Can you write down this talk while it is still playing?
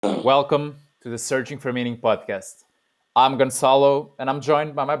Welcome to the Searching for Meaning podcast. I'm Gonzalo, and I'm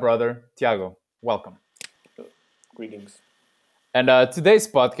joined by my brother, Tiago. Welcome. Greetings. And today's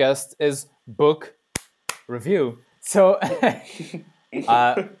podcast is book review. So,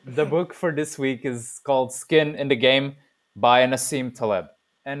 the book for this week is called Skin in the Game by Nassim Taleb.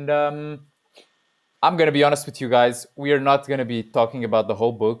 And I'm going to be honest with you guys, we are not going to be talking about the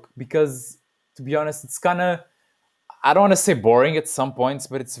whole book because, to be honest, it's kind of, I don't want to say boring at some points,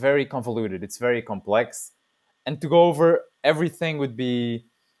 but it's very convoluted. It's very complex. And to go over everything would be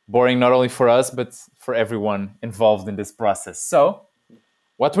boring not only for us, but for everyone involved in this process. So,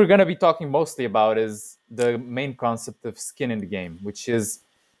 what we're going to be talking mostly about is the main concept of skin in the game, which is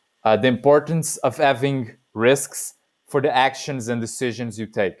the importance of having risks for the actions and decisions you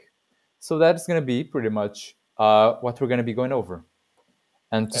take. So, that's going to be pretty much what we're going to be going over.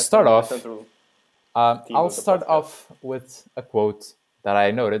 And to That's start the off, central theme I'll of the start podcast. off with a quote that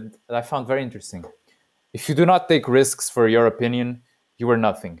I noted that I found very interesting. If you do not take risks for your opinion, you are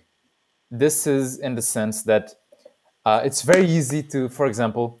nothing. This is in the sense that it's very easy to, for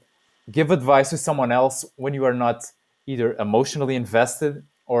example, give advice to someone else when you are not either emotionally invested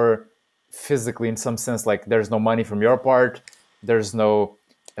or physically, in some sense, like there's no money from your part, there's no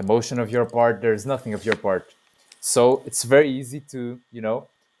emotion of your part, there's nothing of your part. So it's very easy to,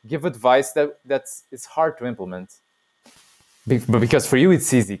 give advice that's it's hard to implement. But because for you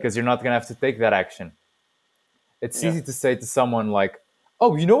it's easy because you're not gonna have to take that action. It's Yeah. easy to say to someone like,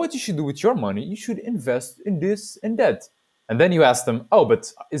 "Oh, you know what you should do with your money? You should invest in this and that." And then you ask them, "Oh,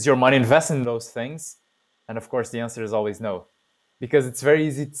 but is your money invested in those things?" And of course, the answer is always no, because it's very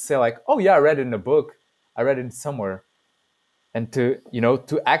easy to say like, "Oh yeah, I read it in a book, I read it somewhere," and to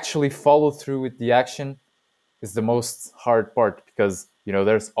actually follow through with the action is the most hard part because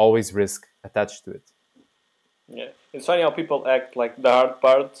there's always risk attached to it. Yeah. It's funny how people act like the hard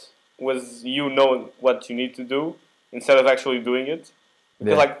part was you knowing what you need to do instead of actually doing it.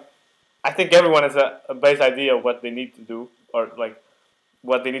 Because Yeah, like I think everyone has a base idea of what they need to do or like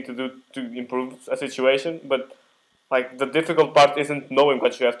what they need to do to improve a situation, but like the difficult part isn't knowing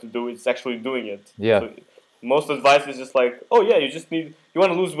what you have to do, it's actually doing it. yeah, So most advice is just like, oh yeah, you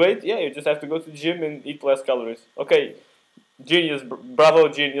want to lose weight, yeah, you just have to go to the gym and eat less calories. Okay, genius, bravo,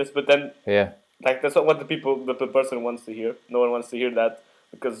 genius. But then, yeah. like, that's not what the person wants to hear. No one wants to hear that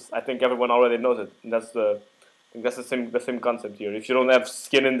because I think everyone already knows it. And I think that's the same concept here. If you don't have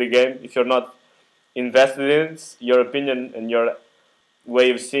skin in the game, if you're not invested in it, your opinion and your way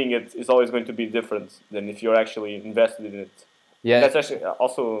of seeing it is always going to be different than if you're actually invested in it. And Yeah, that's actually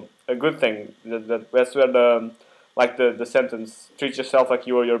also a good thing. That's where the sentence "treat yourself like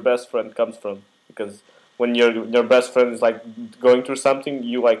you are your best friend" comes from. Because when your best friend is like going through something,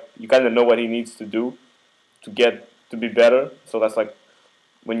 you kind of know what he needs to do to get to be better. So that's like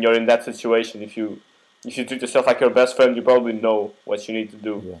when you're in that situation. If you treat yourself like your best friend, you probably know what you need to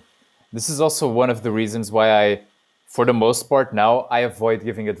do. yeah. This is also one of the reasons why for the most part, now I avoid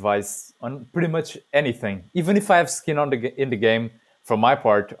giving advice on pretty much anything. Even if I have skin in the game, from my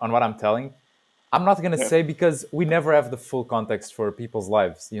part, on what I'm telling, I'm not gonna Yeah, say because we never have the full context for people's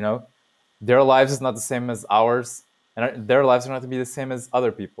lives. Their lives is not the same as ours, and their lives are not to be the same as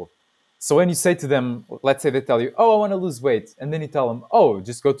other people. So when you say to them, let's say they tell you, "Oh, I want to lose weight," and then you tell them, "Oh,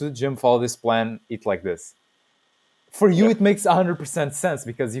 just go to the gym, follow this plan, eat like this." For you, yeah, it makes 100% sense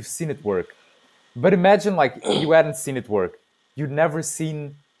because you've seen it work. But imagine like you hadn't seen it work. You'd never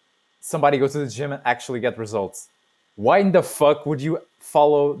seen somebody go to the gym and actually get results. Why in the fuck would you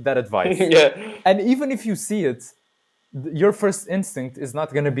follow that advice? yeah, And even if you see it, your first instinct is not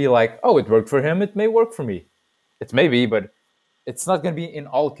going to be like, "Oh, it worked for him, it may work for me." It may be, but it's not going to be in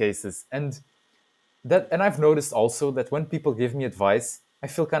all cases. And I've noticed also that when people give me advice, I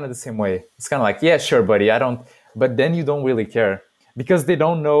feel kind of the same way. It's kind of like, "Yeah, sure, buddy, I don't," but then you don't really care because they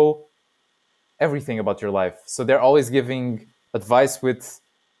don't know everything about your life. So they're always giving advice with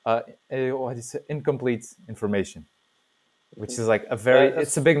what is it? Incomplete information, which is like it's a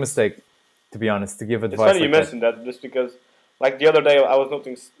that's big mistake, to be honest, to give It's advice funny you like that. mentioned that just because, like the other day, I was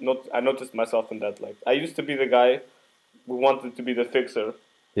I noticed myself in that. Like I used to be the guy who wanted to be the fixer of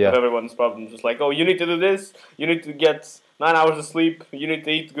Yeah, everyone's problems. Just like, oh, you need to do this, you need to get 9 hours of sleep, you need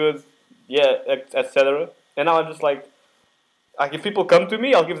to eat good, yeah, etc. And now I'm just like if people come to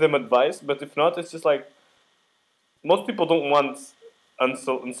me, I'll give them advice. But if not, it's just like most people don't want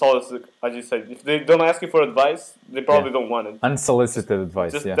unsolicited, as you said. If they don't ask you for advice, they yeah. probably don't want it. Just, Unsolicited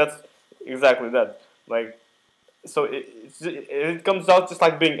advice. just Yeah, that's exactly that. Like so it comes out just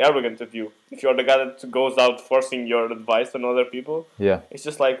like being arrogant of you. If you're the guy that goes out forcing your advice on other people, yeah, it's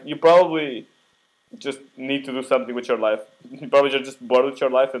just like you probably just need to do something with your life. Probably you're just bored with your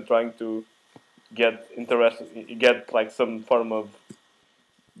life and trying to get interested, get like some form of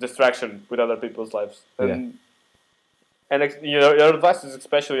distraction with other people's lives. Yeah. And you know, your advice is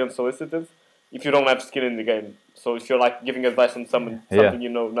especially unsolicited if you don't have skin in the game. So if you're like giving advice on something Yeah. you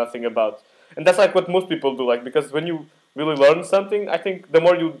know nothing about, and that's like what most people do. Like because when you really learn something, I think the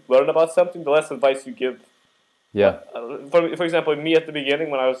more you learn about something, the less advice you give. Yeah. For example, me at the beginning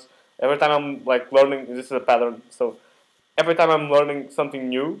when I was every time I'm like learning, this is a pattern. So every time I'm learning something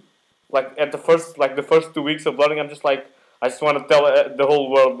new, like at the first 2 weeks of learning, I'm just like I just want to tell the whole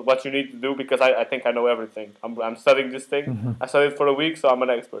world what you need to do because I think I know everything. I'm studying this thing. I studied for a week, so I'm an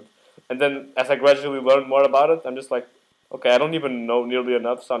expert. And then as I gradually learn more about it, I'm just like, okay, I don't even know nearly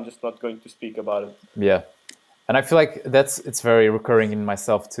enough, so I'm just not going to speak about it. Yeah. And I feel like it's very recurring in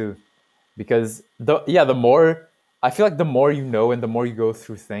myself too, because the more I feel like the more you know and the more you go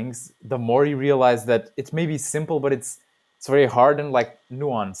through things, the more you realize that it may be simple, but it's very hard and like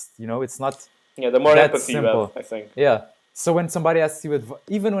nuanced. You know, it's not Yeah, the more that empathy you have, simple. I think. Yeah. So when somebody asks you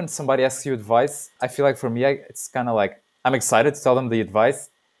even when somebody asks you advice, I feel like for me, it's kind of like I'm excited to tell them the advice,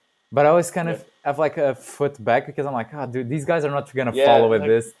 but I always kind of have like a foot back because I'm like, dude, these guys are not gonna follow with Like,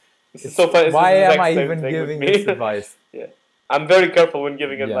 this. this is so funny. It's Why the am exact I same even thing with giving me. this advice? Yeah, I'm very careful when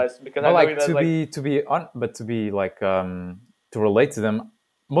giving Yeah, advice because but I know like that to be like to relate to them.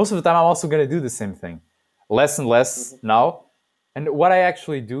 Most of the time, I'm also gonna do the same thing, less and less now. And what I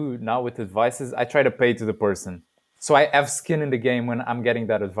actually do now with advice is I try to pay to the person, so I have skin in the game when I'm getting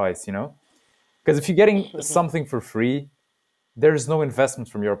that advice. You know, because if you're getting something for free, there's no investment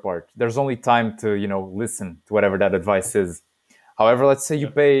from your part. There's only time to listen to whatever that advice is. However, let's say you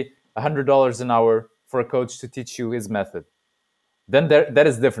pay $100 an hour for a coach to teach you his method, then that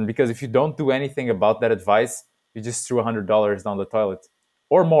is different because if you don't do anything about that advice, you just threw $100 down the toilet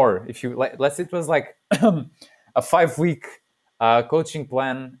or more. If you let's say it was like a 5-week coaching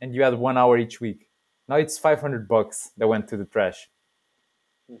plan and you had 1 hour each week. Now it's $500 that went to the trash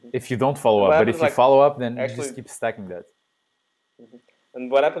if you don't follow And up. what But happens if you like follow up, then you just actually, keep stacking that. and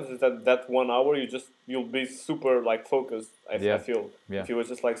what happens is that 1 hour you'll be super like focused. I Yeah, feel yeah, if it was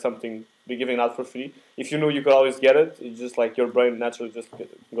just like something be giving out for free. If you know you could always get it, it's just like your brain naturally just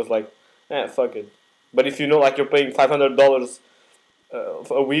goes like, fuck it. But if you know like you're paying $500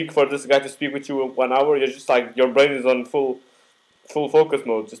 a week for this guy to speak with you 1 hour, you're just like your brain is on full focus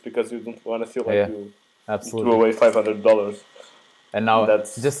mode just because you don't want to feel like yeah, you threw absolutely. away $500. And now,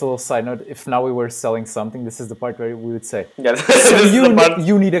 That's just a little side note: if now we were selling something, this is the part where we would say, yeah. "So This is the part.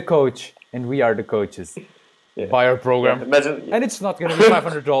 you need a coach, and we are the coaches. Yeah. Buy our program, Yeah, imagine. and it's not going to be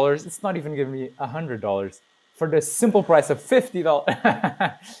 $500. It's not even going to be $100 for the simple price of $50."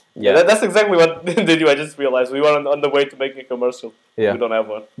 Yeah, that's exactly what they do. I just realized we were on the way to making a commercial. Yeah. We don't have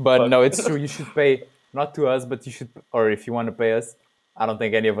one. But Fuck. no, it's true. You should pay not to us, but you should, or if you want to pay us, I don't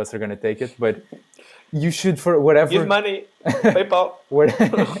think any of us are going to take it, but you should for whatever. Give money, PayPal.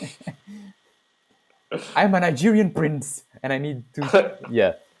 I'm a Nigerian prince, and I need to.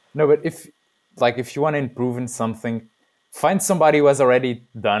 Yeah, no, but if you want to improve in something, find somebody who has already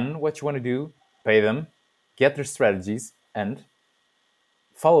done what you want to do, pay them, get their strategies, and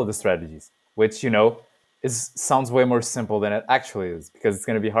follow the strategies. Which sounds way more simple than it actually is because it's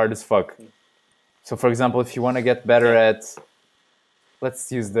going to be hard as fuck. So, for example, if you want to get better at,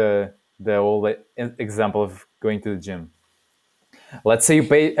 let's use the old example of going to the gym. Let's say you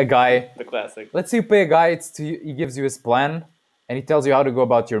pay a guy. The classic. Let's say you pay a guy. He gives you his plan, and he tells you how to go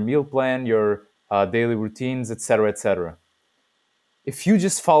about your meal plan, your daily routines, etc., etc. If you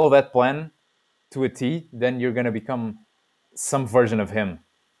just follow that plan to a T, then you're gonna become some version of him.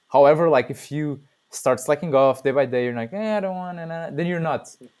 However, like if you start slacking off day by day, you're like, I don't want, then you're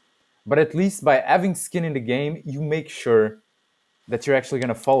not. But at least by having skin in the game, you make sure that you're actually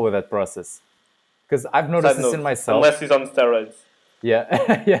gonna follow that process. Because I've noticed Side this note, in myself. unless he's on steroids.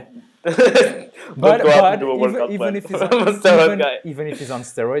 Yeah, yeah. Don't go out and do a workout even plan. if he's I'm a steroid guy. even if he's on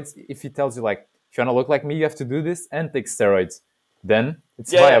steroids, if he tells you like, if you wanna look like me, you have to do this and take steroids, then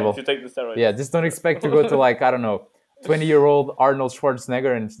it's Yeah, viable. if you take the steroids. Yeah, just don't expect to go to like, I don't know, 20-year-old Arnold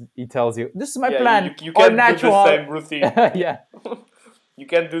Schwarzenegger and he tells you, this is my plan, You or can't natural. do the same routine. Yeah, You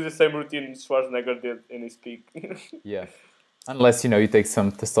can't do the same routine Schwarzenegger did in his peak. yeah. Unless, you take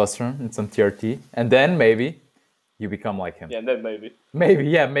some testosterone and some TRT, and then maybe you become like him. Yeah, then maybe.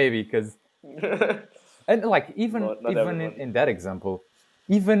 Maybe, because... And like, even Not even everyone. in that example,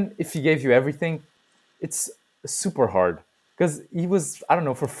 even if he gave you everything, it's super hard. Because he was, I don't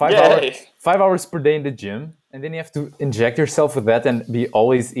know, for 5 hours per day in the gym, and then you have to inject yourself with that and be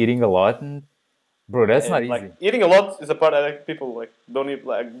always eating a lot, and Bro, that's not And like easy. eating a lot is a part that like, people like don't eat.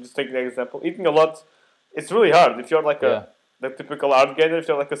 Like just take the example, eating a lot, it's really hard. If you're like a Yeah, the typical art gainer, if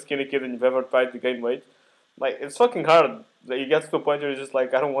you're like a skinny kid and you've ever tried to gain weight, like it's fucking hard. Like, you get to a point where you're just like,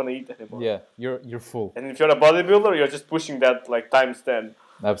 I don't want to eat anymore. yeah, you're full. And if you're a bodybuilder, you're just pushing that like times 10.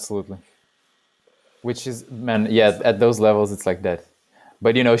 Absolutely. Which is, man, yeah, at those levels, it's like that.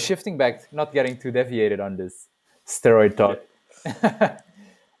 But, shifting back, not getting too deviated on this steroid Yeah. talk.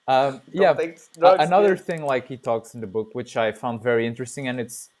 Don't Yeah, take drugs, another kids. thing like he talks in the book, which I found very interesting, and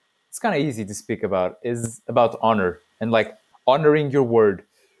it's kind of easy to speak about, is about honor and like honoring your word.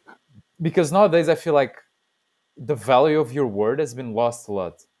 Because nowadays I feel like the value of your word has been lost a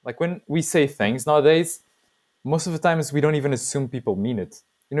lot. Like when we say things nowadays, most of the times we don't even assume people mean it.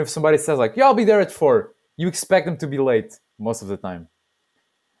 If somebody says like, "Yeah, I'll be there at 4," you expect them to be late most of the time.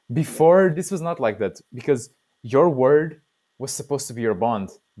 Before, this was not like that because your word was supposed to be your bond.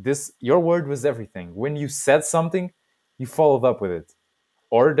 Your word was everything. When you said something, you followed up with it,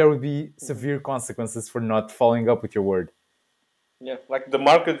 or there would be severe consequences for not following up with your word. Yeah, like the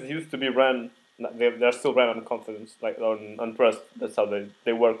markets used to be ran. They're still ran on confidence, like on trust. That's how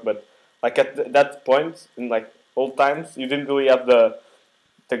they work. But like at that point in like old times, you didn't really have the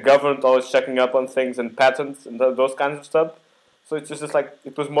government always checking up on things and patents and those kinds of stuff. So it's just like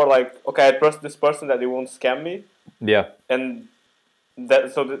it was more like, okay, I trust this person that they won't scam me, Yeah, and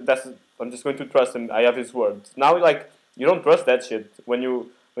that's I'm just going to trust him. I have his word. Now like you don't trust that shit. When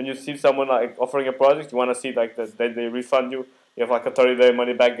you see someone like offering a project, you want to see like that they refund you. You have like a 30-day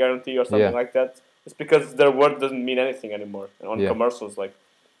money back guarantee or something yeah, like that. It's because their word doesn't mean anything anymore. And on yeah, commercials, like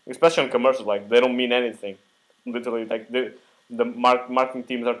especially on commercials, like they don't mean anything. Literally, like the marketing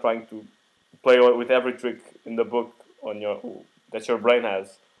teams are trying to play with every trick in the book on your brain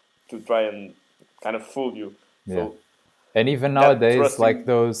has to try and kind of fool you. yeah. So And even that nowadays, like trusting,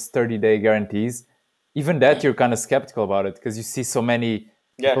 those 30-day guarantees, even that you're kind of skeptical about it because you see so many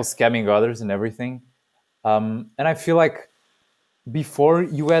yeah, people scamming others and everything. And I feel like before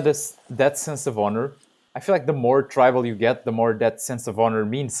you had that sense of honor, I feel like the more tribal you get, the more that sense of honor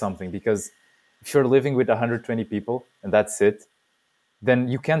means something. Because if you're living with 120 people and that's it, then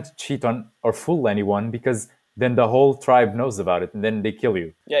you can't cheat on or fool anyone because then the whole tribe knows about it and then they kill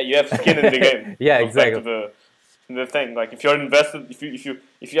you. yeah, you have skin in the game. Yeah, Goes back to exactly. the thing. Like if you're invested,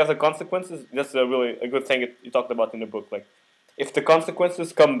 if you have the consequences, that's a good thing you talked about in the book. Like if the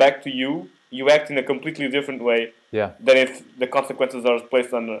consequences come back to you, you act in a completely different way Yeah, than if the consequences are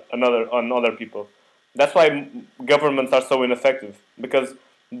placed on other people. That's why governments are so ineffective because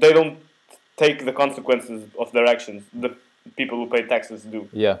they don't take the consequences of their actions. The people who pay taxes do.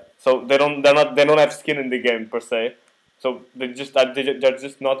 yeah, So they don't have skin in the game per se. So they're just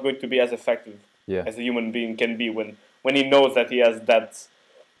not going to be as effective yeah. as a human being can be when he knows that he has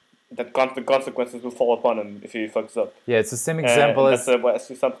the consequences will fall upon him if he fucks up. Yeah, it's the same example And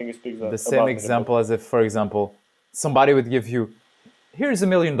that's as something he speaks the same about in the book. example as if, for example, somebody would give you, here's $1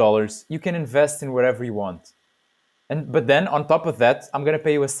 million, you can invest in whatever you want. But then on top of that, I'm gonna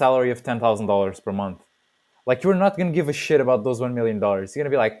pay you a salary of $10,000 per month. Like you're not gonna give a shit about those $1 million. You're gonna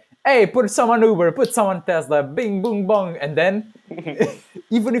be like, hey, put some on Uber, put some on Tesla, bing, boom, bong, and then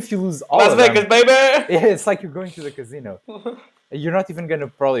even if you lose all Las of Vegas, them, baby. yeah, it's like you're going to the casino. You're not even gonna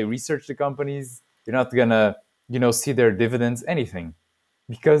probably research the companies. You're not gonna, see their dividends, anything,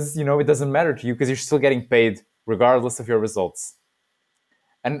 because it doesn't matter to you because you're still getting paid regardless of your results.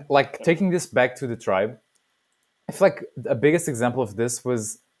 And like taking this back to the tribe, I feel like the biggest example of this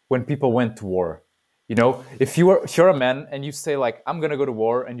was when people went to war. If you're a man and you say like I'm gonna go to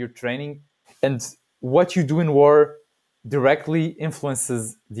war and you're training, and what you do in war directly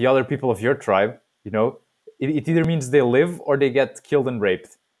influences the other people of your tribe. It either means they live or they get killed and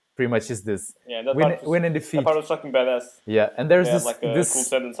raped. Pretty much is this Yeah, win and that defeat. part was fucking badass. Yeah, and there's They had this like a cool this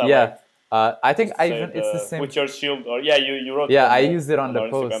sentence I yeah. liked. I think Used to I say even it's the put same. your shield or yeah you wrote it Yeah, on I used it on on the our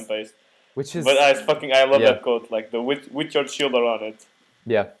Instagram post, page. which But is I love yeah, that quote like the with your shield on it,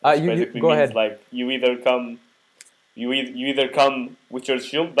 yeah. which You basically go means ahead. like you either come with your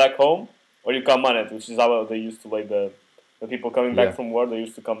shield back home or you come on it, which is how they used to like the people coming back Yeah. from war. They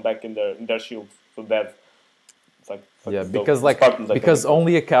used to come back in their shields. So that it's like Yeah, fucking dope. because The Spartans like a because big deal.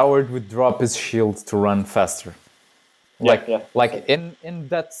 only a coward would drop his shield to run faster. Yeah, Like yeah, like exactly. in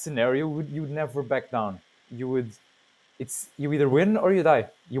that scenario, you would never back down. You either win or you die.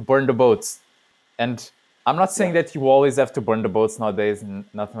 You burn the boats. And I'm not Yeah. saying that you always have to burn the boats nowadays and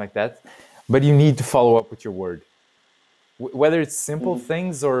nothing like that, but you need to follow up with your word. Whether it's simple Mm-hmm.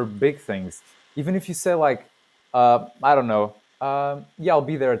 things or big things. Even if you say like, I don't know, yeah, I'll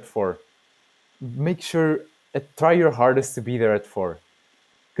be there at 4. Make sure, try your hardest to be there at 4.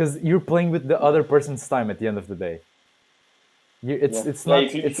 because you're playing with the other person's time at the end of the day. Yeah, It's yeah. not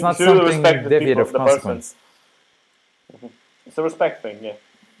If it's you, not if you really respect something the deviate people, of the person, consequence. it's a respect thing. Yeah,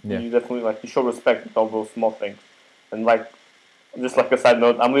 Yeah. you definitely like you show respect with all those small things, and like just like a side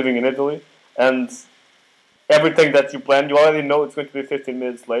note, I'm living in Italy, and everything that you plan, you already know it's going to be 15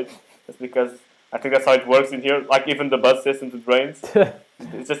 minutes late. Just because I think that's how it works in here. Like even the bus system, the trains,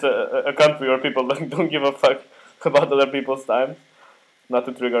 it's just a country where people don't give a fuck about other people's time. Not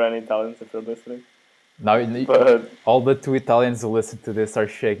to trigger any Italians if you're listening, Now but all the two Italians who listen to this are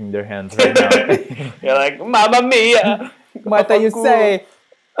shaking their hands right now. you're like, Mamma mia! What do you Vaffanculo. say?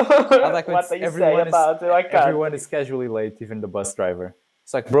 I like when What do you say about my everyone is country? casually late, even the bus driver.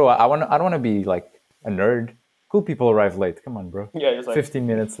 It's like, bro, I don't want to be like a nerd. Cool people arrive late. Come on, bro. Yeah, just like 15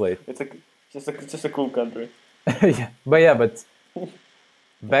 minutes late. it's a just a cool country. But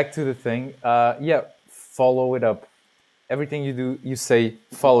back to the thing. Yeah, follow it up. Everything you do, you say,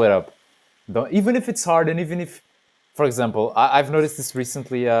 follow it up. Don't, even if it's hard, and even if, for example, I've noticed this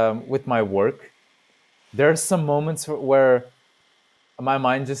recently with my work. There are some moments where my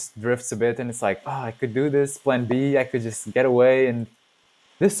mind just drifts a bit, and it's like, oh, I could do this. Plan B, I could just get away, and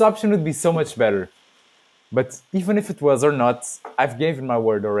this option would be so much better. But even if it was or not, I've given my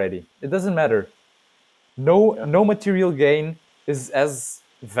word already. It doesn't matter. Yeah, No material gain is as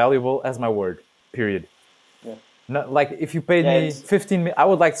valuable as my word. Period. yeah, Not like if you paid yeah. me It's 15, I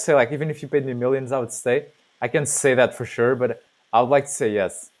would like to say like even if you paid me millions, I would say I can say that for sure, but I would like to say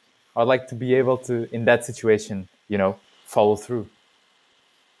yes. I'd like to be able to in that situation, follow through.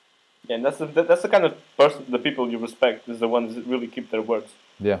 yeah, and that's the kind of person, the people you respect is the ones that really keep their words.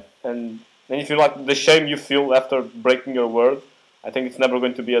 Yeah, And if you like the shame you feel after breaking your word, I think it's never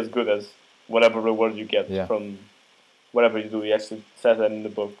going to be as good as whatever reward you get yeah, from whatever you do. He actually says that in the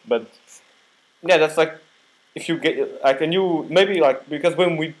book. But yeah, that's like if you get like and you maybe like because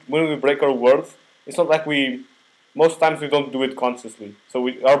when we break our word, it's not like we most times we don't do it consciously. So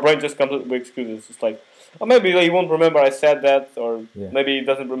our brain just comes up with excuses. It's like, oh, maybe he won't remember I said that, or yeah, maybe he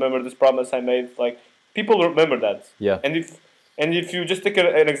doesn't remember this promise I made. Like people remember that, yeah, and if you just take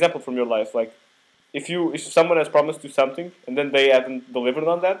an example from your life, like if someone has promised you something and then they haven't delivered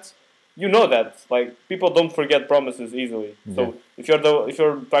on that, you know that like people don't forget promises easily. yeah, So if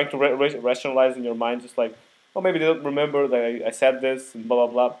you're trying to rationalize in your mind, just like, oh, maybe they don't remember that I said this and blah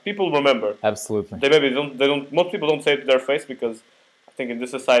blah blah. People remember. absolutely. They maybe don't. They don't. Most people don't say it to their face because I think in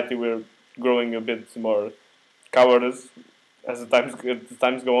this society we're growing a bit more cowardice as the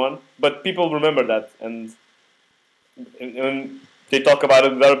times go on. But people remember that, and they talk about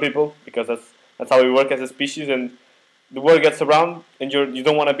it with other people because that's how we work as a species. And the word gets around, and you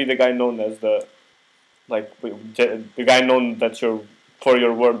don't want to be the guy known as the guy known that you're for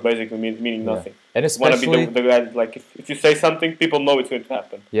your word basically meaning Yeah, nothing. and You want to be especially the guy like if you say something, people know it's going to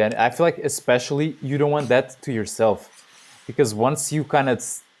happen. yeah, and I feel like especially you don't want that to yourself, because once you kind of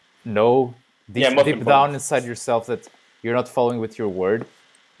know Yeah, deep, most deep down important. inside yourself that you're not following with your word,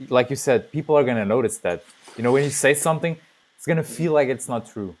 like you said, people are gonna notice that. When you say something, it's gonna feel like it's not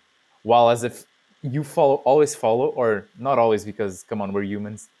true. While as if you always follow, or not always, because come on, we're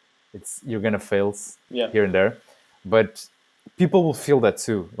humans. You're gonna fail Yeah. here and there, but people will feel that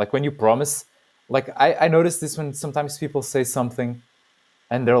too. Like when you promise, like I notice this when sometimes people say something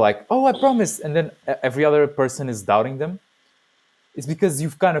and they're like, "Oh, I promise," and then every other person is doubting them. It's because you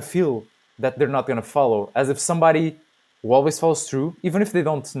kind of feel that they're not going to follow, as if somebody who always follows through, even if they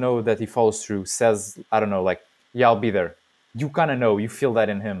don't know that he follows through, says, I don't know, like, "Yeah, I'll be there." You kind of know, you feel that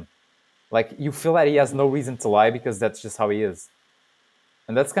in him. Like you feel that he has no reason to lie because that's just how he is.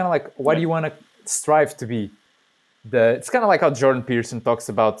 And that's kind of like, why do Yeah. you want to strive to be it's kind of like how Jordan Peterson talks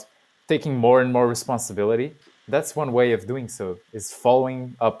about taking more and more responsibility. That's one way of doing so, is following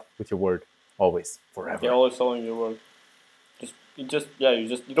up with your word always, Yeah, forever. always following your word. You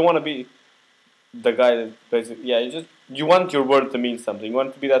don't want to be the guy that basically you want your word to mean something. You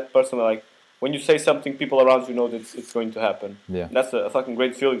want to be that person that, like when you say something, people around you know that it's going to happen. Yeah, And that's a fucking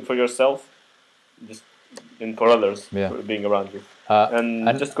great feeling for yourself, just and for others yeah. for being around you. Uh, And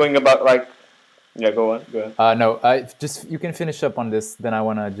and just going about like yeah, go on, go ahead. no, I just you can finish up on this. Then I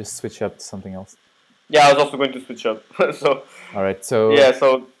want to just switch up to something else. Yeah, I was also going to switch up. So All right, so yeah,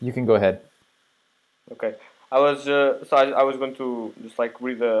 so you can go ahead. okay, I was going to just like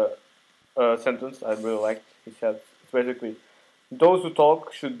read a sentence I really liked. He said it's basically those who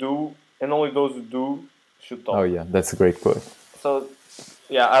talk should do, and only those who do should Oh talk. yeah, that's a great quote. So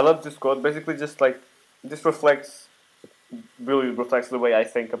yeah, I love this quote. Basically, just like this really reflects the way I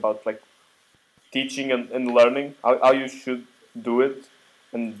think about like teaching and learning, how you should do it.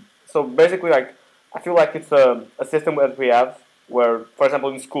 And so basically, like I feel like it's a system that we have where, for example,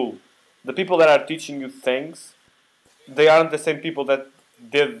 in school, the people that are teaching you things, they aren't the same people that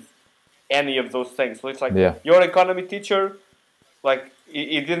did any of those things. So it's like Yeah. your economy teacher, like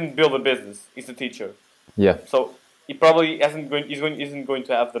he didn't build a business. He's a teacher, Yeah. so he probably isn't going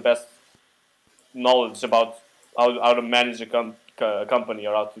to have the best knowledge about how to manage a company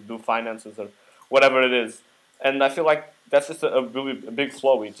or how to do finances or whatever it is. And I feel like that's just a really a big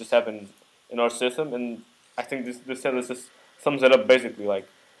flaw we just have in our system. And I think this sentence just sums it up basically. Like,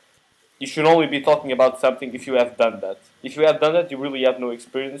 you should only be talking about something if you have done that. If you have done that, you really have no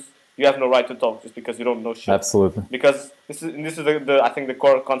experience. You have no right to talk just because you don't know shit. Absolutely. Because this is the I think the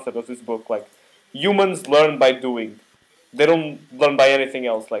core concept of this book. Like, humans learn by doing. They don't learn by anything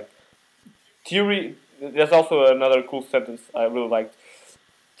else. Like, theory. There's also another cool sentence I really liked.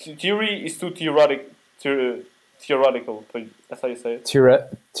 Theory is too theoretical. That's how you say it.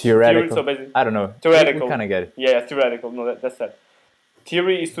 Theoretical. So basically, I don't know. theoretical. We kind of get it. Yeah, theoretical. No, that's it.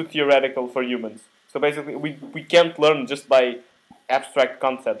 Theory is too theoretical for humans. So basically, we can't learn just by abstract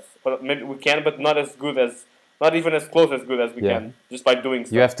concepts. But maybe we can, but not as good as, not even as close as good as we Yeah. can, just by doing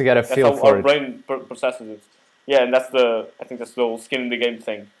stuff. You have to get a That's feel how for our it. brain processes it. Yeah, and I think that's the whole skin in the game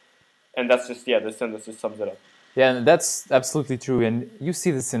thing. And that's just, the sentence just sums it up. Yeah, and that's absolutely true. And you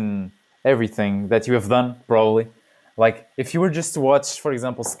see this in everything that you have done, probably. Like, if you were just to watch, for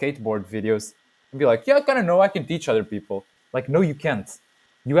example, skateboard videos and be like, yeah, I kind of know I can teach other people. Like, no, you can't.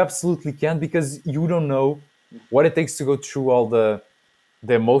 You absolutely can't, because you don't know what it takes to go through all the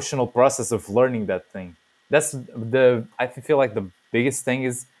emotional process of learning that thing. That's I feel like the biggest thing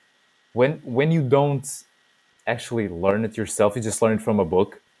is when you don't actually learn it yourself, you just learn it from a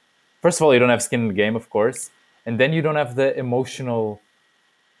book. First of all, you don't have skin in the game, of course, and then you don't have the emotional,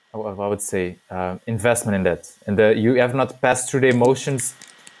 I would say, investment in that, and you have not passed through the emotions,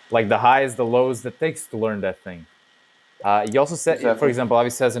 like the highs, the lows that takes to learn that thing. He also said, Exactly. for example,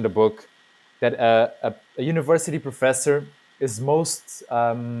 Avi says in the book that a university professor is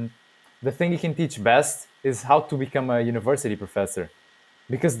the thing he can teach best is how to become a university professor,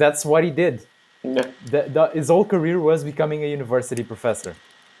 because that's what he did. Yeah. His whole career was becoming a university professor.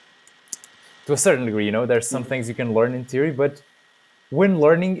 To a certain degree, there's some things you can learn in theory, but when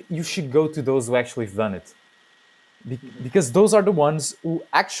learning, you should go to those who actually have done it. Because those are the ones who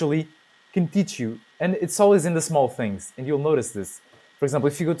actually can teach you. And it's always in the small things, and you'll notice this. For example,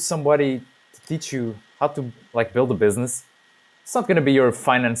 if you go to somebody to teach you how to build a business, it's not going to be your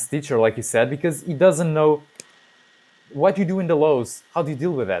finance teacher, like you said, because he doesn't know what you do in the lows. How do you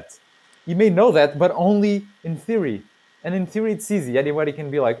deal with that? You may know that, but only in theory. And in theory, it's easy. Anybody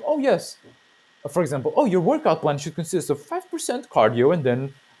can be like, oh, yes. For example, oh, your workout plan should consist of 5% cardio and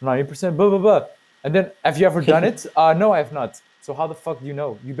then 90% blah, blah, blah. And then, have you ever done it? No, I have not. So how the fuck do you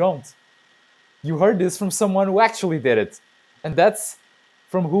know? You don't. You heard this from someone who actually did it. And that's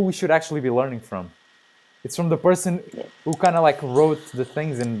from who we should actually be learning from. It's from the person who kind of wrote the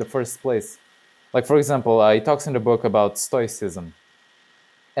things in the first place. Like, for example, he talks in the book about Stoicism.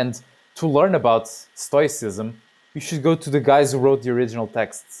 And to learn about Stoicism, you should go to the guys who wrote the original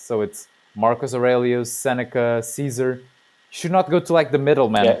texts. So it's Marcus Aurelius, Seneca, Caesar. You should not go to the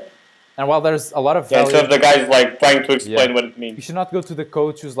middleman. Yeah. And while there's a lot of value, instead of the guys trying to explain what it means. You should not go to the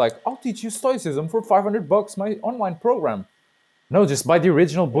coach who's like, I'll teach you Stoicism for $500, my online program. No, just buy the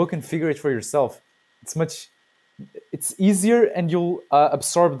original book and figure it for yourself. It's easier, and you'll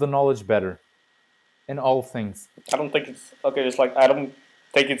absorb the knowledge better in all things. I don't think it's okay. I don't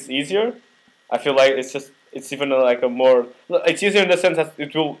think it's easier. I feel like it's even it's easier in the sense that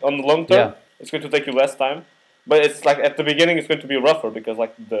it will, on the long term, it's going to take you less time. But it's at the beginning, it's going to be rougher because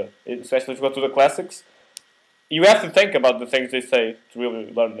especially if you go to the classics, you have to think about the things they say to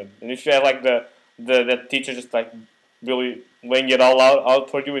really learn them. And if you have that teacher just really laying it all out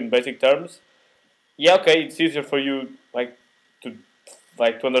for you in basic terms, okay, it's easier for you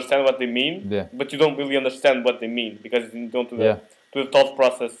to understand what they mean. Yeah. But you don't really understand what they mean because you don't do the thought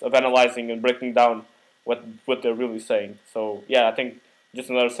process of analyzing and breaking down what they're really saying. So I think just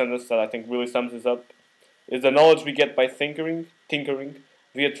another sentence that I think really sums this up is the knowledge we get by tinkering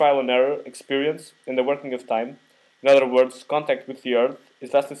via trial and error, experience, and the working of time. In other words, contact with the earth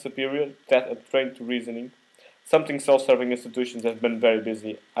is vastly superior to that trained to reasoning, something self-serving institutions have been very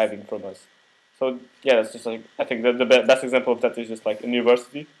busy hiding from us. So that's just I think the best example of that is just a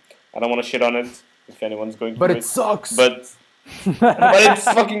university. I don't want to shit on it if anyone's going to. But it sucks. But it's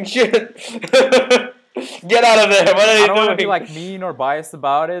fucking shit. Get out of there! What are you doing? I don't want to be mean or biased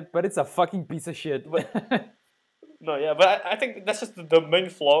about it, but it's a fucking piece of shit. No, but I think that's just the main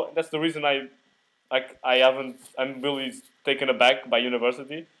flaw. That's the reason I'm really taken aback by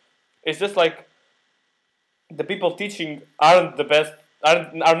university. It's just the people teaching aren't the best,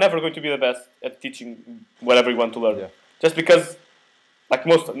 are never going to be the best at teaching whatever you want to learn. Yeah. Just because, like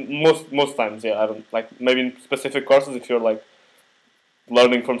most times, yeah, I don't like maybe in specific courses if you're like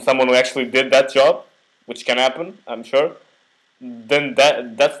learning from someone who actually did that job, which can happen, I'm sure. Then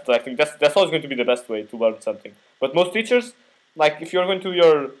that's I think that's always going to be the best way to learn something. But most teachers, like if you're going to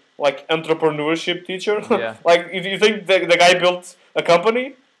your like entrepreneurship teacher, Yeah. like if you think the guy built a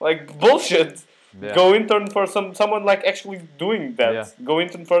company, like bullshit. Yeah. Go intern for someone like actually doing that. Yeah. Go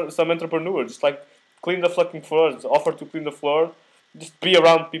intern for some entrepreneur. Just like clean the fucking floors. Offer to clean the floor. Just be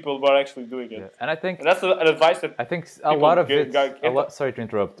around people who are actually doing it. Yeah. And I think And that's an advice that a lot of it. get- Sorry to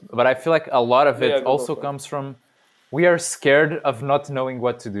interrupt, but I feel like a lot of it Yeah, go also for it. comes from we are scared of not knowing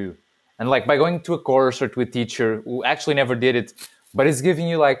what to do, and like by going to a course or to a teacher who actually never did it, but is giving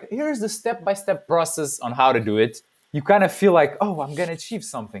you like here's the step-by-step process on how to do it. You kind of feel like I'm gonna achieve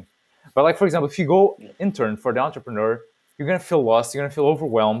something. But like for example, if you go intern for the entrepreneur, you're gonna feel lost. You're gonna feel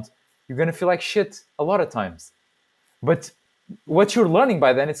overwhelmed. You're gonna feel like shit a lot of times. But what you're learning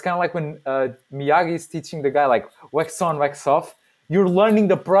by then, it's kind of like when Miyagi is teaching the guy like wax on, wax off. You're learning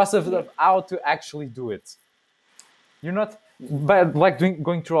the process of how to actually do it. You're not, but like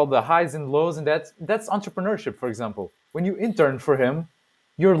going through all the highs and lows, and that's entrepreneurship, for example. When you intern for him,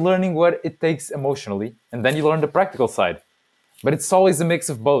 you're learning what it takes emotionally, and then you learn the practical side. But it's always a mix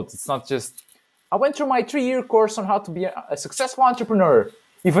of both. It's not just I went through my 3-year course on how to be a successful entrepreneur,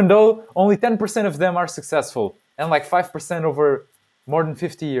 even though only 10% of them are successful and like 5% over more than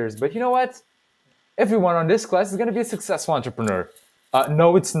 50 years. But you know what? Everyone on this class is going to be a successful entrepreneur.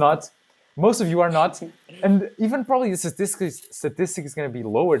 No, it's not. Most of you are not. And even probably the statistic is going to be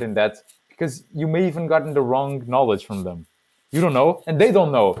lower than that because you may even gotten the wrong knowledge from them. You don't know, and they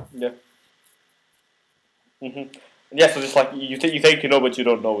don't know. Yeah. Yeah, so just like you think you know, but you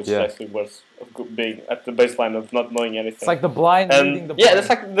don't know, which is actually worse of being at the baseline of not knowing anything. It's like the blind leading the blind. Yeah, that's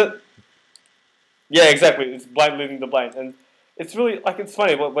like the. Yeah, exactly. It's blind leading the blind, and it's really like it's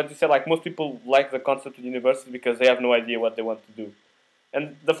funny what you said. Like most people like the concept of university because they have no idea what they want to do,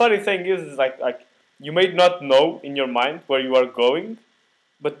 and the funny thing is like you may not know in your mind where you are going,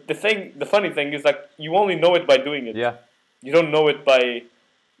 but the funny thing is like you only know it by doing it. Yeah. You don't know it by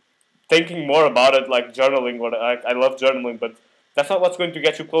thinking more about it, like journaling. Or I love journaling, but that's not what's going to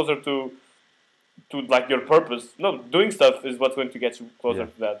get you closer to like your purpose. No, doing stuff is what's going to get you closer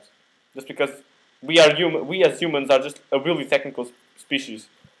to that. Just because we as humans are just a really technical species.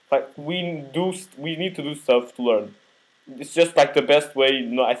 Like we need to do stuff to learn. It's just like the best way.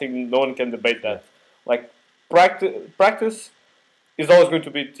 No, I think no one can debate that. Like practice is always going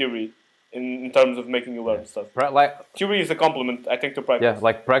to be theory. In terms of making you learn stuff. Theory is a complement, I think, to practice. Yeah,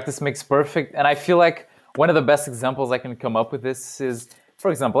 like practice makes perfect. And I feel like one of the best examples I can come up with this is, for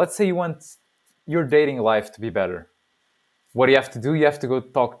example, let's say you want your dating life to be better. What do you have to do? You have to go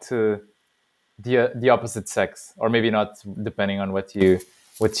talk to the opposite sex. Or maybe not, depending on what you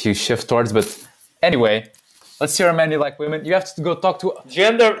shift towards. But anyway, let's say you're a man, you like women. You have to go talk to...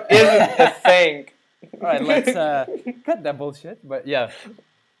 Gender isn't a thing. All right, let's cut that bullshit. But yeah.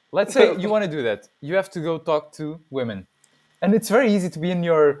 Let's say you want to do that. You have to go talk to women. And it's very easy to be in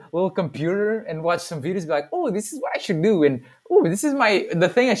your little computer and watch some videos and be like, oh, this is what I should do. And, oh, this is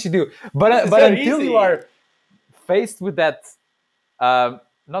the thing I should do. But until you are faced with that,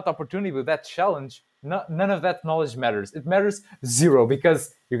 not opportunity, but that challenge, none of that knowledge matters. It matters zero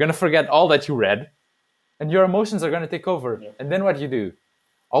because you're going to forget all that you read and your emotions are going to take over. Yeah. And then what do you do?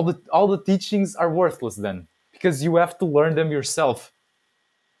 All the teachings are worthless then because you have to learn them yourself.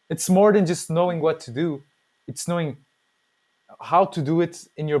 It's more than just knowing what to do. It's knowing how to do it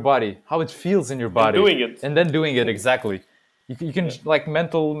in your body, how it feels in your body. And doing it. And then doing it, exactly. You can like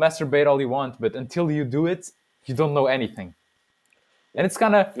mental masturbate all you want, but until you do it, you don't know anything. And it's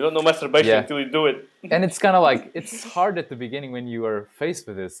kind of... You don't know masturbation until you do it. And it's kind of like, it's hard at the beginning when you are faced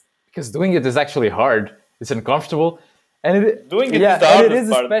with this, because doing it is actually hard. It's uncomfortable. And doing it is the hardest it is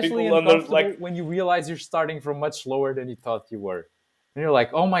part. especially uncomfortable when you realize you're starting from much lower than you thought you were. And you're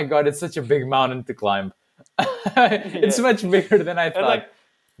like, oh my God, it's such a big mountain to climb. It's much bigger than I thought.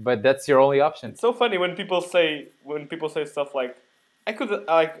 But that's your only option. It's so funny when people say stuff like,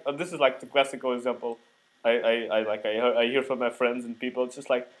 this is like the classical example. I hear from my friends and people. It's just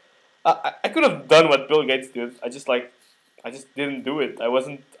like, I could have done what Bill Gates did. I just didn't do it. I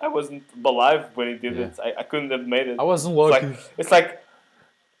wasn't alive when he did it. I couldn't have made it. I wasn't lucky. It's like,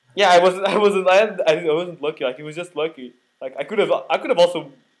 yeah, I wasn't lucky. Like he was just lucky. Like I could have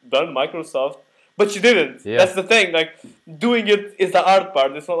also done Microsoft, but you didn't. Yeah. That's the thing. Like doing it is the hard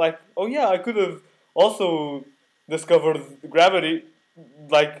part. It's not like, oh yeah, I could have also discovered gravity.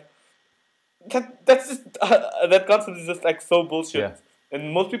 Like that's just that concept is just like so bullshit, Yeah.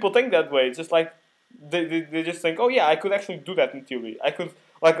 and most people think that way. It's just like they just think, oh yeah, I could actually do that in theory. I could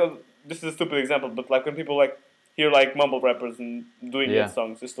like this is a stupid example, but like when people like hear like mumble rappers and doing hit Yeah.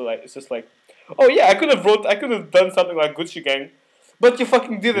 songs, it's just like, oh yeah, I could have done something like Gucci Gang, but you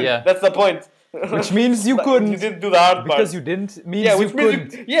fucking didn't. Yeah. That's the point. Which means you Like, you couldn't. didn't do the hard part. Because you didn't Yeah, means you which means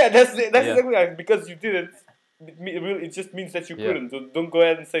couldn't. yeah, that's Yeah. exactly like because you didn't. It just means that you Yeah. couldn't. So don't go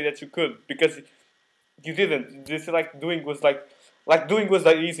ahead and say that you could because you didn't. This like doing was like doing was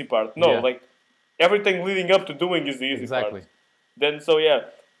the easy part. No, Yeah. like everything leading up to doing is the easy Exactly. part. Then so yeah,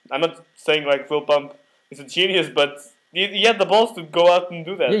 I'm not saying like Phil Pump is a genius, but he had the balls to go out and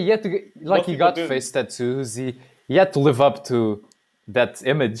do that. Yeah, he had to get, like Most he people got didn't. face tattoos. He had to live up to that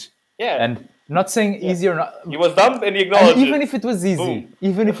image. Yeah. And not saying easy or not. He was dumb and he acknowledged And even it. if it was easy, Boom.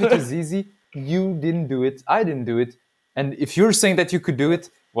 even if it was easy, you didn't do it. I didn't do it. And if you're saying that you could do it,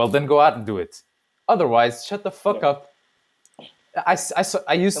 well, then go out and do it. Otherwise, shut the fuck Yeah. up. I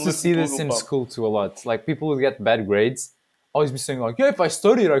used to listen see to this Google in Pop. school too a lot. Like people would get bad grades, always be saying like, "Yeah, if I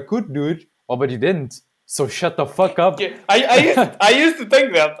studied, I could do it." Oh, but you didn't. So shut the fuck up. Yeah, I used to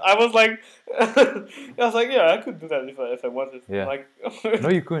think that. I was like, yeah, I could do that if I wanted. Yeah. Like, No,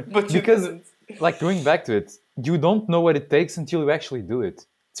 you couldn't. But you Because, didn't. like, going back to it, you don't know what it takes until you actually do it.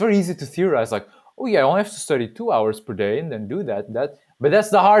 It's very easy to theorize, like, oh yeah, I only have to study 2 hours per day and then do that. But that's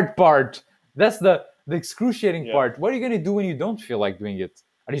the hard part. That's the excruciating Yeah. part. What are you gonna do when you don't feel like doing it?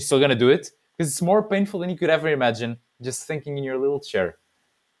 Are you still gonna do it? Because it's more painful than you could ever imagine. Just thinking in your little chair.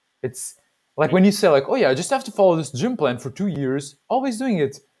 It's like when you say, like, oh yeah, I just have to follow this gym plan for 2 years, always doing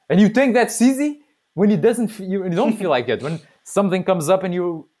it, and you think that's easy when it doesn't. You don't feel like it. When something comes up and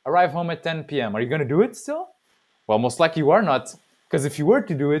you arrive home at 10 p.m., are you gonna do it still? Well, most likely you are not, because if you were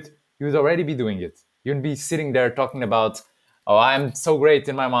to do it, you would already be doing it. You wouldn't be sitting there talking about, oh, I'm so great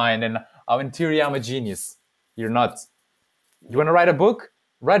in my mind, and oh, in theory I'm a genius. You're not. You want to write a book?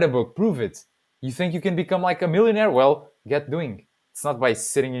 Write a book. Prove it. You think you can become like a millionaire? Well, get doing. It's not by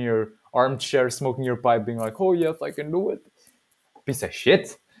sitting in your armchair, smoking your pipe, being like, "Oh yes, I can do it." Piece of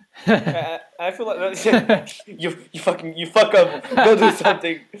shit. I feel like you fuck up. Go do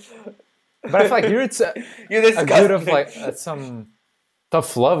something. But I feel like here it's You're a bit of disgusting. like some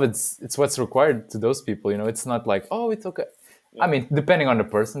tough love. It's what's required to those people. You know, it's not like, oh, it's okay. I mean, depending on the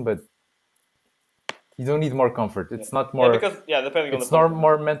person, but you don't need more comfort. It's not more. Depending on It's the not person.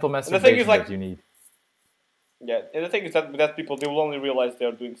 more mental thing is, masturbation like- that you need. Yeah, and the thing is that with that people they will only realize they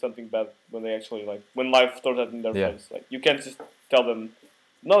are doing something bad when they actually like when life throws that in their Yeah. face. Like you can't just tell them,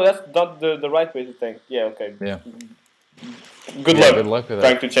 no, that's not the right way to think. Yeah, okay. Yeah. Good Yeah, luck. good luck with that.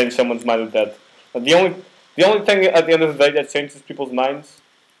 Trying to change someone's mind with that. But the only thing at the end of the day that changes people's minds,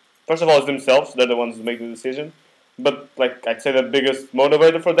 first of all, is themselves. They're the ones who make the decision. But like I'd say the biggest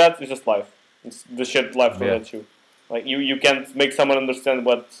motivator for that is just life. It's the shit life throws Yeah. at you. Like you can't make someone understand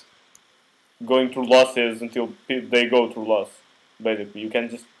what going through loss is until they go through loss. Basically, you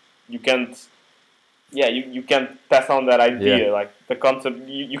can't you can't pass on that idea. Yeah. Like the concept,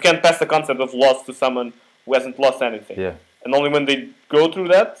 you can't pass the concept of loss to someone who hasn't lost anything. Yeah. And only when they go through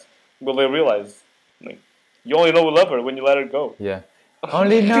that will they realize. Like, you only know you love her when you let her go. Yeah.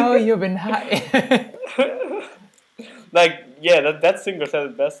 Only know you've been high. Like, yeah, that singer said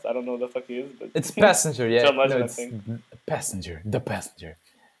it best. I don't know what the fuck he is, but It's Passenger, yeah. John Legend, No, I it's think. Passenger, the Passenger.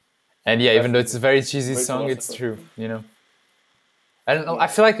 And yeah, even though it's a very cheesy Very song, it's philosophical. true, you know. I don't know. I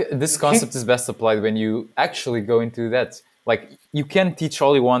feel like this concept is best applied when you actually go into that. Like, you can teach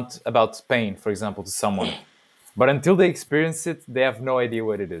all you want about pain, for example, to someone, but until they experience it, they have no idea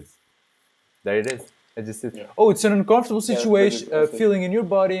what it is. There it is. It just is. Yeah. Oh, it's an uncomfortable Yeah, situation, that's it. feeling in your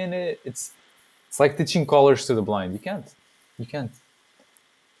body, and it's like teaching colors to the blind. You can't. You can't.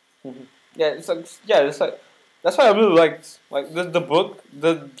 Yeah, it's like that's why I really liked like the book,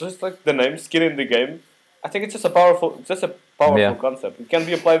 just like the name, skin in the game. I think it's just a powerful Yeah. concept. It can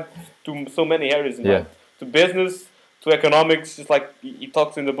be applied to so many areas in Yeah. life, to business, to economics. Just like he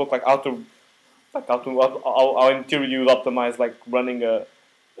talks in the book, like how in theory you would optimize like running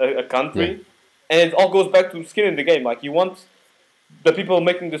a country, Yeah. and it all goes back to skin in the game. Like you want the people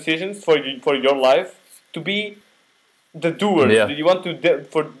making decisions for your life to be the doers. Yeah. You want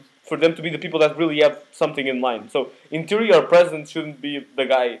for them to be the people that really have something in mind. So in theory, our president shouldn't be the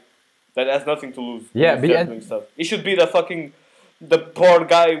guy that has nothing to lose. Yeah, instead of doing stuff. He should be the poor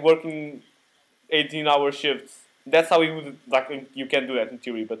guy working 18-hour shifts. That's how he would like. You can do that in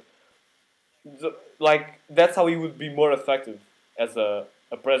theory, but that's how he would be more effective as a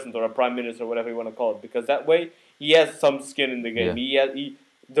president or a prime minister, whatever you want to call it. Because that way he has some skin in the game. Yeah.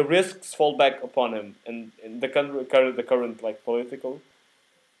 The risks fall back upon him, and the current like political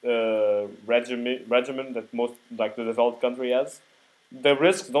regimen that most like the developed country has, the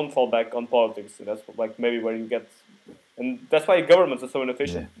risks don't fall back on politics. And that's like maybe where you get, and that's why governments are so Yeah.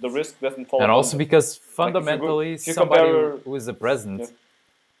 inefficient. The risk doesn't fall. And on also them. because Like fundamentally, if you somebody compare, who is a yeah, president,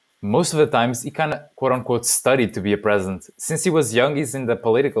 most of the times he kind of quote unquote studied to be a president. Since he was young, he's in the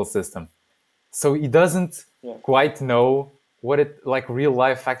political system. So he doesn't yeah, quite know what it like real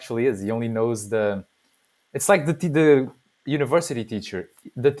life actually is. He only knows the. It's like the university teacher.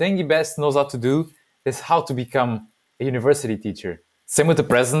 The thing he best knows how to do is how to become a university teacher. Same with the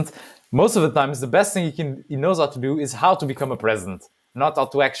president. Most of the times, the best thing he knows how to do is how to become a president, not how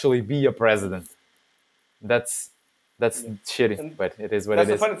to actually be a president. That's that's yeah. shitty, And but it is what that's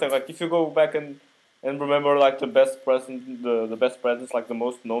it the is. funny thing. Like if you go back and remember like the best president, the best presidents, like the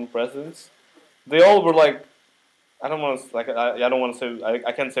most known presidents, they all were like, I don't want to like I don't want to say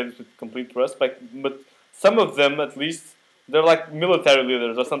I can't say this with complete trust, like, but some of them at least they're like military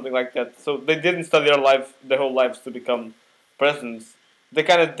leaders or something like that. So they didn't study their whole lives to become presidents. They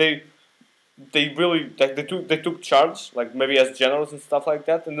kind of they really like they took charge like maybe as generals and stuff like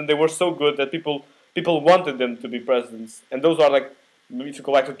that, and then they were so good that people wanted them to be presidents. And those are like if you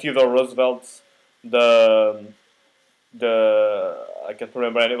go back to Theodore Roosevelt, the I can't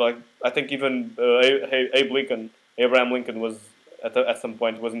remember any like I think even Abraham Lincoln was at some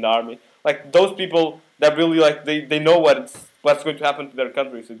point was in the army. Like those people that really like they know what's going to happen to their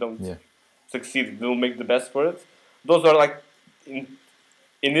country if they don't Yeah. succeed. They'll make the best for it. Those are like in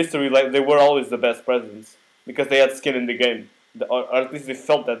in history like they were always the best presidents because they had skin in the game. Or at least they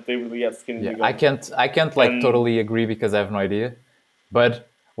felt that they really had skin in Yeah, the I game. can't like And totally agree because I have no idea. But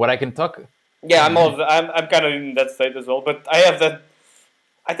what I can talk yeah, I'm kind of in that state as well. But I have that.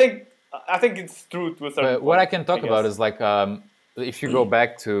 I think it's true to a certain But what I point. can I talk about guess. is like if you go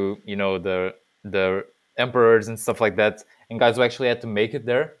back to the emperors and stuff like that, and guys who actually had to make it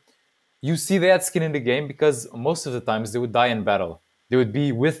there, you see they had skin in the game because most of the times they would die in battle. They would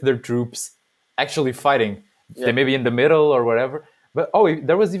be with their troops, actually fighting. They Yeah. may be in the middle or whatever. But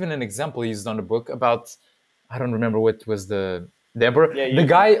there was even an example used on the book about I don't remember what was the emperor. Yeah. The You.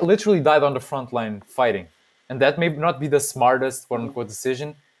 guy literally died on the front line fighting, and that may not be the smartest quote unquote decision,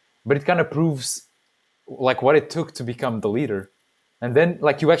 but it kind of proves like what it took to become the leader. And then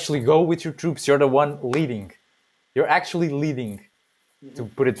like you actually go with your troops, you're the one leading. You're actually leading, to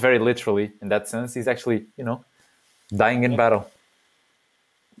put it very literally in that sense. He's actually, dying in Yeah. battle.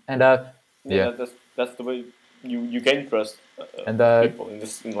 And Yeah. yeah. That's the way you gain trust And of people in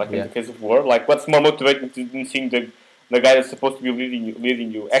this in yeah. the case of war. Like what's more motivating than seeing the guy that's supposed to be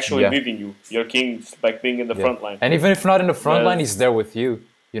leading you actually Yeah. leading you. Your king like being in the Yeah. front line. And even if not in the front line, Yes. he's there with you.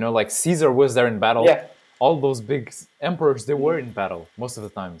 Like Caesar was there in battle. Yeah. All those big emperors, they were in battle most of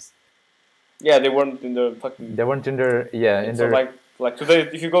the times. Yeah, they weren't in the fucking. They weren't in their in So their like today,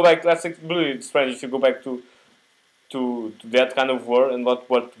 if you go back, that's like really strange. If you go back to that kind of war and what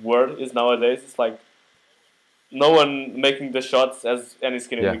war is nowadays, it's like no one making the shots has any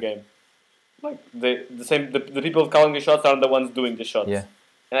skin in Yeah. the game. Like the people calling the shots aren't the ones doing the shots. Yeah.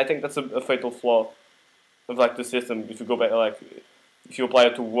 And I think that's a fatal flaw of like the system. If you go back, like if you apply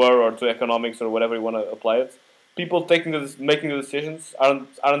it to war or to economics or whatever you want to apply it, people making the decisions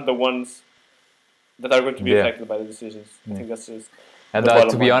aren't the ones that are going to be Yeah. affected by the decisions. I think that's just. And the bottom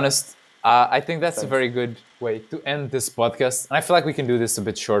to be line. honest, I think that's a Thanks. very good way to end this podcast. And I feel like we can do this a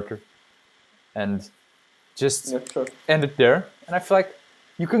bit shorter and just Yeah, sure. end it there. And I feel like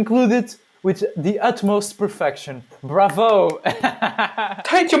you concluded with the utmost perfection. Bravo!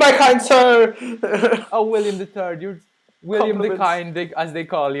 Thank you, my kind sir. Oh, William the Third, you're William the Compliments. Kind, as they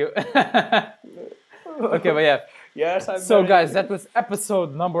call you. Okay, but yeah. Yes, I'm. So, very- guys, that was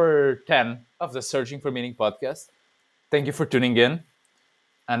episode number 10 of the Searching for Meaning podcast. Thank you for tuning in.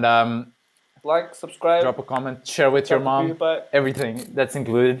 And like, subscribe. drop a comment, share with your Drop a mom, PewDiePie. everything that's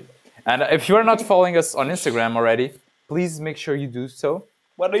included. And if you are not following us on Instagram already, please make sure you do so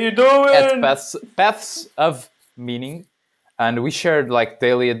What are you doing? at Paths of Meaning. And we shared like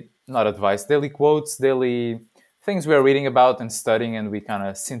daily, not advice, daily quotes, daily things we are reading about and studying, and we kind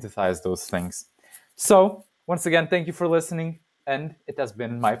of synthesize those things. So, once again, thank you for listening, and it has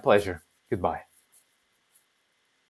been my pleasure. Goodbye.